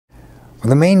Well,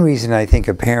 the main reason I think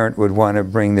a parent would want to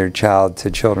bring their child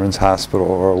to Children's Hospital,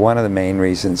 or one of the main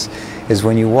reasons, is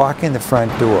when you walk in the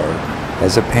front door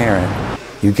as a parent,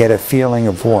 you get a feeling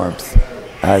of warmth,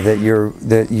 that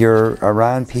you're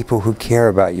around people who care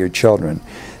about your children.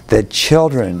 That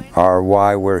children are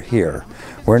why we're here.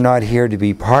 We're not here to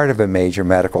be part of a major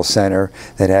medical center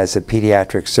that has a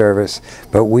pediatric service,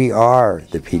 but we are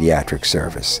the pediatric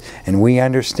service, and we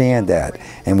understand that,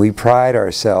 and we pride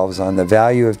ourselves on the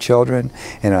value of children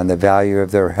and on the value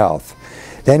of their health.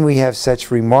 Then we have such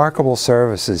remarkable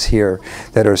services here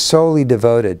that are solely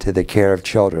devoted to the care of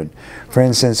children. For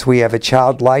instance, we have a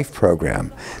child life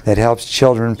program that helps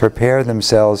children prepare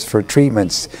themselves for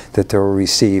treatments that they'll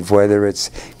receive, whether it's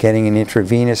getting an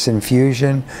intravenous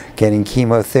infusion, getting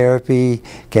chemotherapy,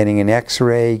 getting an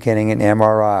X-ray, getting an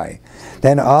MRI.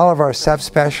 Then all of our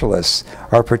subspecialists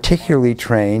are particularly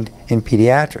trained in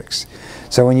pediatrics.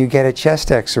 So when you get a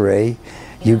chest X-ray,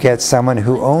 you get someone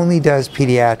who only does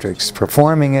pediatrics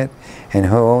performing it and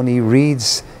who only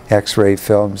reads X-ray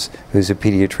films, who's a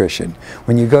pediatrician.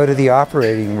 When you go to the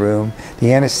operating room, the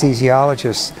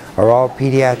anesthesiologists are all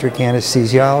pediatric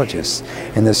anesthesiologists,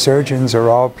 and the surgeons are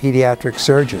all pediatric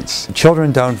surgeons.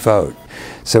 Children don't vote,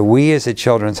 so we as a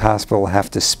children's hospital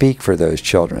have to speak for those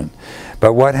children.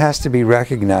 But what has to be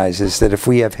recognized is that if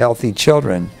we have healthy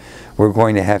children, we're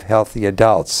going to have healthy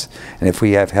adults. And if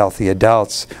we have healthy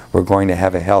adults, we're going to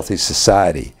have a healthy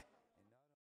society.